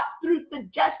thought, through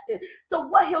suggestion. So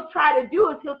what he'll try to do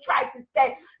is he'll try to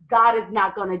say, God is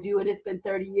not going to do it. It's been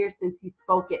 30 years since he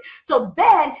spoke it. So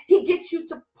then he gets you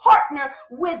to partner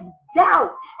with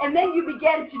doubt. And then you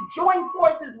begin to join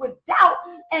forces with doubt,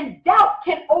 and doubt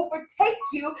can overtake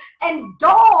you and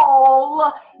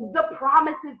dull the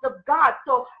promises of God.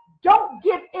 So don't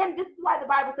give in. This is why the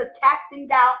Bible says casting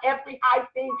down every high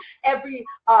thing, every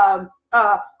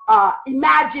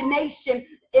imagination,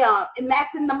 and that's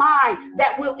in the mind,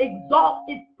 that will exalt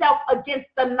itself against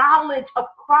the knowledge of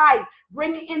Christ,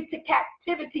 bringing into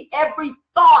captivity every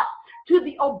thought to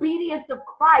the obedience of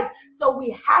Christ. So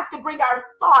we have to bring our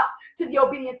thoughts to the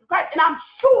obedience of Christ. And I'm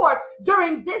sure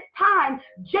during this time,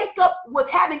 Jacob was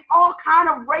having all kind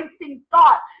of racing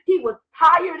thoughts. He was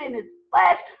tired in his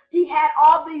flesh. He had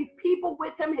all these people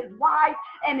with him, his wife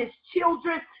and his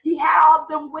children. He had all of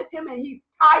them with him, and he's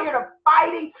tired of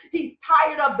fighting. He's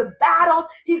tired of the battles.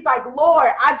 He's like,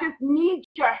 Lord, I just need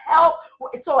your help.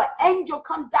 So an angel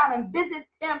comes down and visits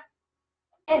him,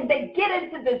 and they get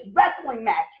into this wrestling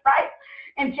match, right?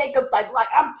 And Jacob's like,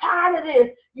 I'm tired of this.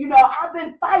 You know, I've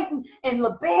been fighting, and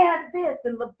Laban this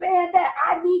and Laban that.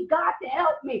 I need God to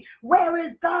help me. Where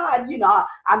is God? You know,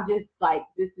 I'm just like,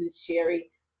 this is Sherri,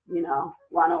 you know,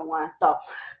 101. So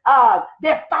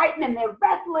they're fighting and they're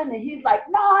wrestling, and he's like,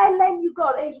 no, I ain't letting you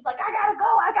go. The angel's like, I gotta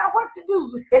go. I got work to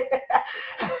do.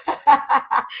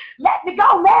 Let me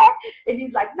go, man. And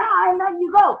he's like, no, I ain't letting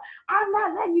you go. I'm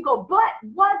not letting you go. But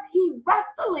was he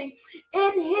wrestling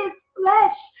in his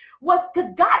flesh? Was because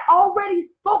God already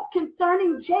spoke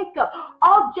concerning Jacob.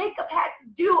 All Jacob had to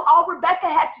do, all Rebekah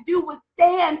had to do was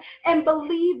stand and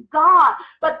believe God.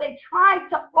 But they tried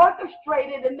to orchestrate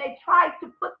it, and they tried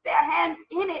to put their hands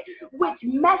in it, which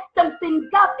messed some things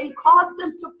up and caused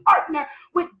them to partner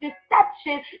with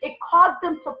deception. It caused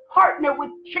them to partner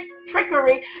with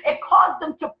trickery. It caused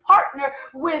them to partner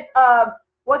with,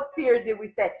 what fear did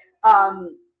we say?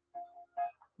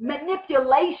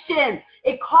 manipulation.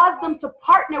 It caused them to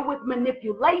partner with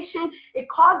manipulation. It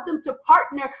caused them to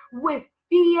partner with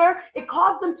fear. It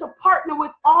caused them to partner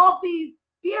with all these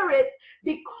spirits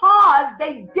because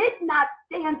they did not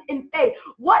stand in faith.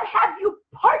 What have you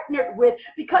partnered with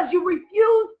because you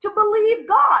refuse to believe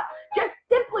God? Just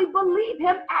simply believe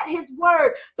him at his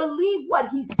word. Believe what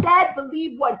he said.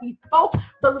 Believe what he spoke.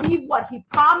 Believe what he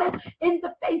promised in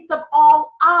the face of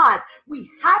all odds. We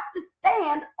have to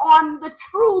stand on the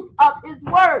truth of his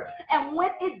word. And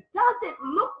when it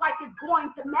doesn't look like it's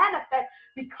going to manifest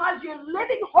because you're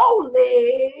living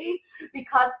holy,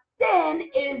 because sin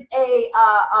is a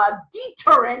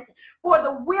deterrent for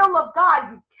the will of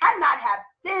God. You cannot have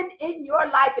sin in your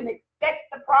life and expect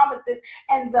the promises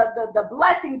and the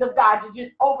blessings of God to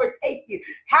just overtake you.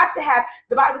 Have to have,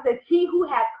 the Bible says, he who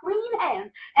has clean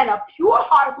hands and a pure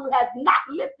heart, who has not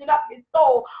lifted up his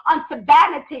soul unto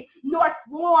vanity, nor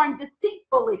sworn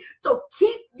deceitfully. So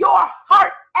keep your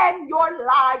heart and your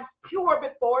lives pure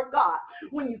before God.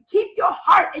 When you keep your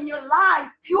heart and your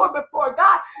lives pure before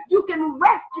God, you can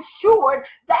rest assured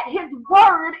that his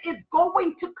word is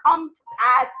going to come to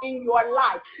pass in your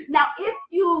life. Now, if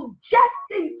you just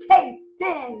in case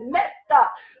sin, messed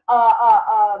up,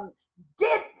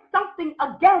 did something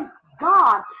against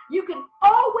God, you can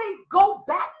always go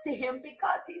back to him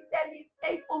because he said he's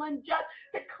faithful and just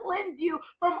to cleanse you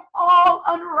from all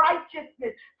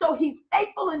unrighteousness. So he's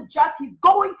faithful and just. He's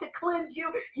going to cleanse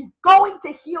you. He's going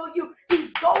to heal you. He's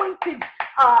going to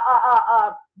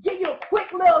give you a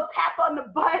quick little tap on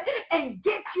the butt and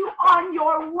get you on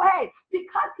your way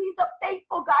because he's a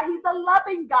faithful God. He's a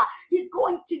loving God. He's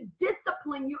going to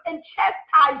discipline you and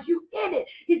chastise you in it.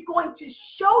 He's going to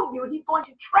show you. He's going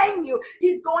to train you.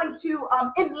 He's going to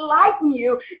enlighten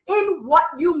you in what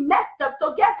you messed up.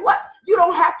 So guess what? You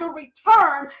don't have to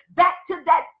return back to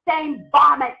that same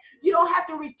vomit. You don't have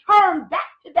to return back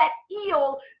to that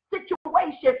ill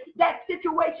situation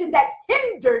that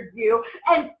hindered you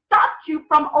and stopped you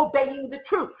from obeying the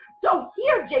truth. So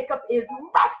here Jacob is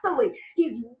wrestling.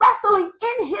 He's wrestling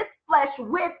in his flesh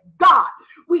with God.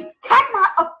 We cannot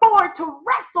afford to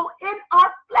wrestle in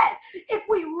our flesh. If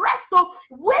we wrestle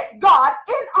with God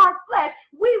in our flesh,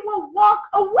 we will walk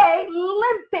away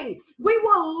limping. We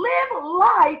will live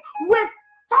life with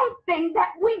something that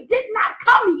we did not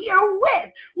come here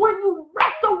with. When you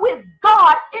wrestle with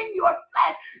God in your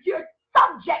flesh, you're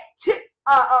subject to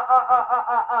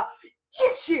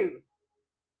issues.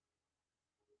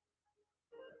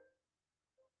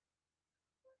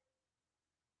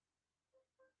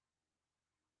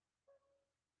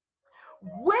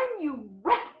 When you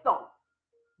wrestle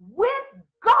with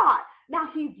God, now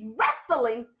he's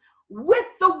wrestling with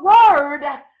the word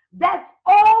that's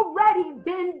already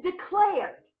been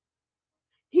declared.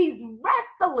 He's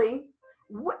wrestling.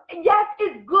 Yes,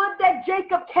 it's good that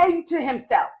Jacob came to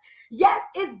himself. Yes,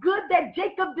 it's good that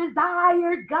Jacob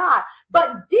desired God.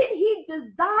 But did he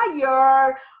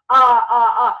desire,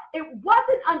 it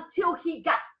wasn't until he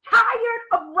got tired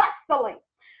of wrestling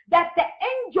that the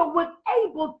angel was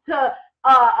able to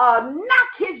knock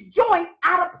his joint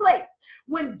out of place.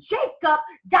 When Jacob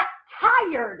got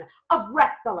tired of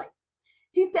wrestling,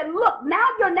 he said, look, now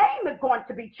your name is going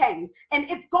to be changed, and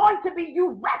it's going to be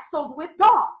you wrestled with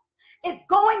God. It's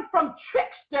going from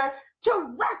trickster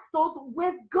to wrestled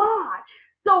with God.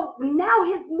 So now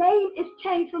his name is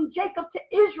changed from Jacob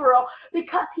to Israel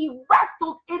because he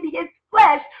wrestled in his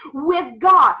flesh with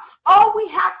God. All we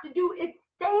have to do is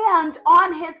stand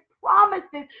on his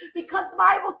promises because the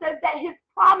Bible says that his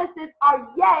promises are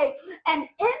yea, and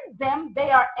in them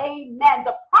they are amen.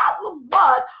 The problem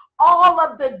was all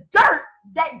of the dirt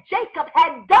that Jacob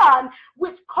had done,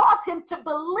 which caused him to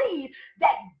believe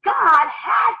that God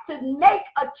had to make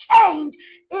a change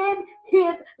in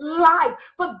his life.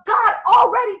 But God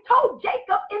already told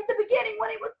Jacob in the beginning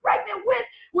when he was pregnant with,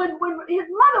 when his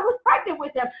mother was pregnant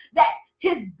with him, that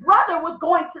his brother was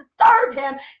going to serve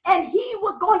him and he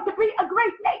was going to be a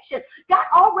great nation. God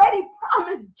already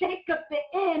promised Jacob the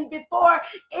end before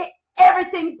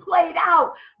everything played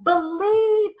out.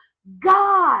 Believe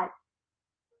God.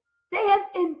 Stand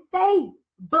in faith.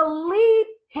 Believe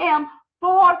him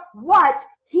for what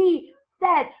he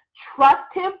said.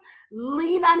 Trust him.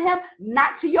 Lean on him,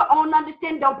 not to your own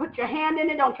understanding. Don't put your hand in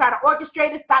it. Don't try to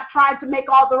orchestrate it. Stop trying to make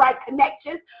all the right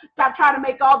connections. Stop trying to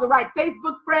make all the right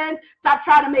Facebook friends. Stop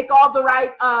trying to make all the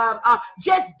right,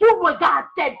 just do what God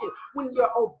said to. When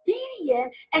you're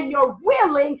obedient and you're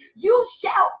willing, you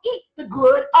shall eat the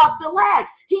good of the land.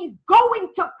 He's going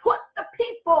to put the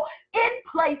people in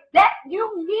place that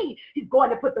you need. He's going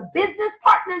to put the business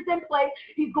partners in place.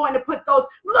 He's going to put those,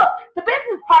 look, the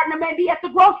business partner may be at the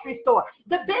grocery store.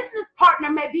 The business business partner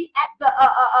may be at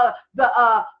the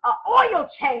oil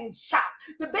change shop.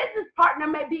 The business partner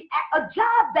may be at a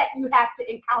job that you have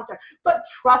to encounter. But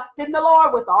trust in the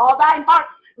Lord with all thine heart.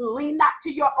 Lean not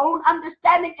to your own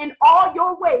understanding. In all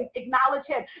your ways acknowledge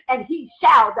him, and he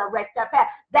shall direct our path.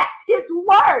 That's his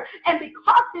word. And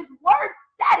because his word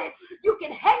said it, you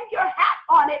can hang your hat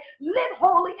on it, live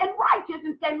holy and righteous,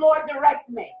 and say, Lord, direct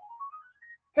me.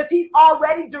 Because he's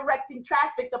already directing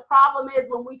traffic. The problem is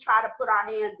when we try to put our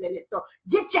hands in it. So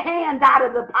get your hands out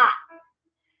of the pot.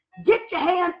 Get your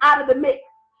hands out of the mix.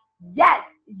 Yes,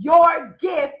 your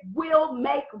gift will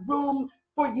make room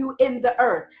for you in the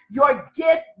earth. Your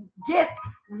gift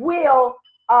will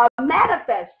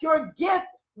manifest. Your gift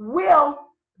will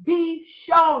be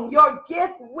shown. Your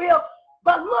gift will.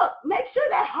 But look, make sure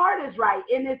that heart is right.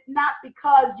 And it's not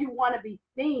because you want to be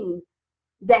seen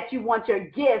that you want your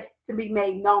gift to be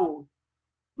made known.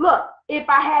 Look, if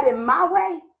I had it my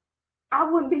way, I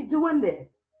wouldn't be doing this.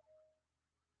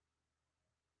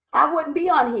 I wouldn't be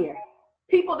on here.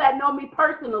 People that know me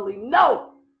personally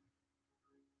know.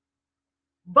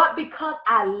 But because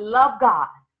I love God.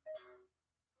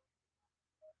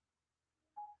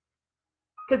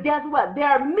 Because guess what? There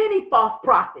are many false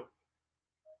prophets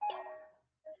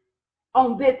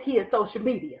on this here social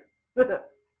media. But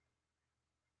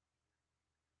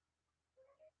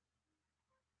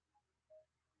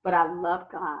I love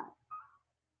God.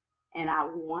 And I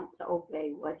want to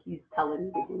obey what he's telling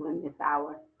me to do in this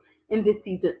hour, in this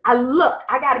season. I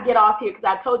got to get off here because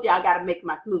I told you I got to make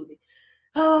my smoothie.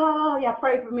 Oh, yeah,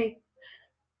 pray for me.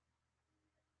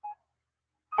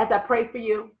 As I pray for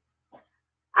you,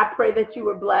 I pray that you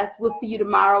were blessed. We'll see you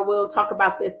tomorrow. We'll talk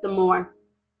about this some more.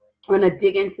 We're going to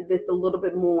dig into this a little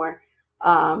bit more.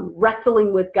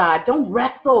 Wrestling with God. Don't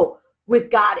wrestle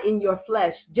with God in your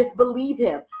flesh. Just believe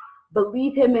him.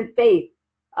 Believe him in faith.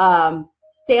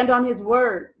 Stand on his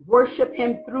word. Worship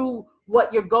him through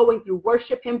what you're going through.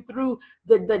 Worship him through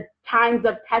the times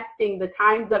of testing, the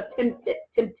times of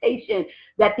temptation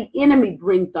that the enemy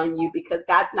brings on you, because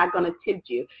God's not going to tempt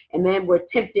you. And then we're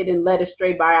tempted and led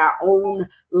astray by our own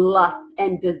lust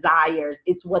and desires.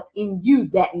 It's what's in you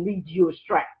that leads you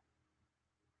astray.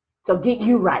 So get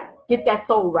you right. Get that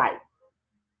soul right.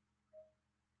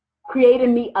 Create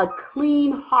in me a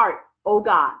clean heart, oh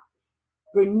God.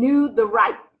 Renew the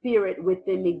right spirit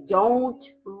within me. Don't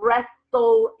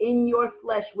wrestle in your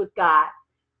flesh with God.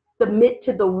 Submit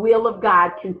to the will of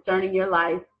God concerning your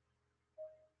life.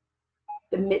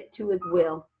 Submit to his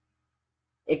will.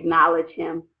 Acknowledge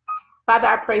him. Father,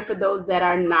 I pray for those that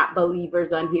are not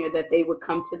believers on here, that they would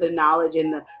come to the knowledge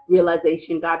and the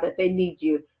realization, God, that they need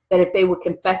you. That if they would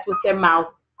confess with their mouth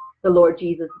the Lord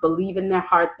Jesus, believe in their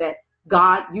heart that,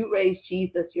 God, you raised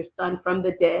Jesus, your son, from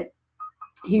the dead.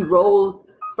 He rose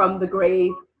from the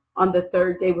grave on the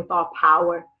third day with all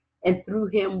power. And through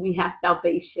him we have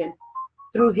salvation.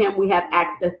 Through him we have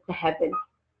access to heaven.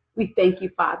 We thank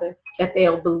you, Father, that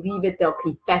they'll believe it, they'll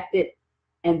confess it,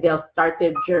 and they'll start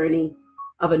their journey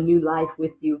of a new life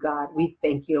with you, God. We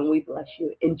thank you and we bless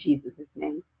you in Jesus'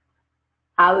 name.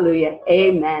 Hallelujah.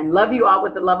 Amen. Love you all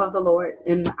with the love of the Lord.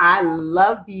 And I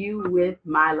love you with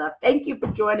my love. Thank you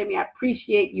for joining me. I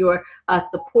appreciate your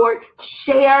support.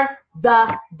 Share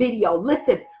the video.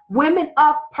 Listen, Women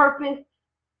of Purpose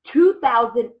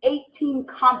 2018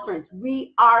 conference.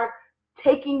 We are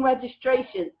taking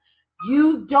registrations.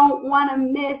 You don't want to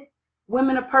miss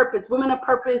Women of Purpose. Women of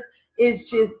Purpose is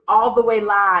just all the way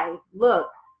live. Look,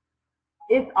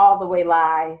 it's all the way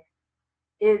live.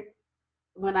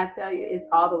 When I tell you it's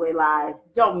all the way live,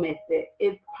 don't miss it.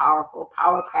 It's powerful,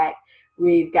 power-packed.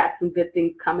 We've got some good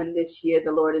things coming this year.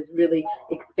 The Lord is really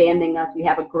expanding us. We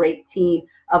have a great team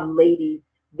of ladies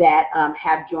that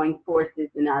have joined forces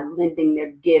and are lending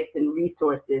their gifts and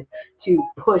resources to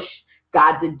push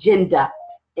God's agenda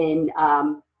in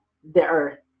the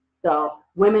earth. So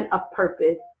Women of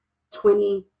Purpose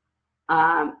 2018.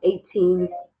 And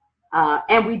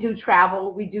we do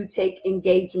travel. We do take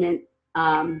engagement.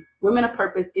 Women of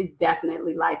Purpose is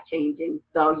definitely life-changing,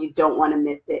 so you don't want to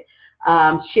miss it.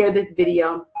 Share this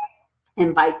video.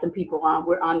 Invite some people on.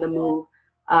 We're on the move.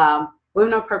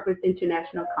 Women of Purpose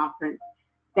International Conference.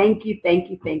 Thank you, thank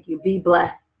you, thank you. Be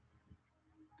blessed.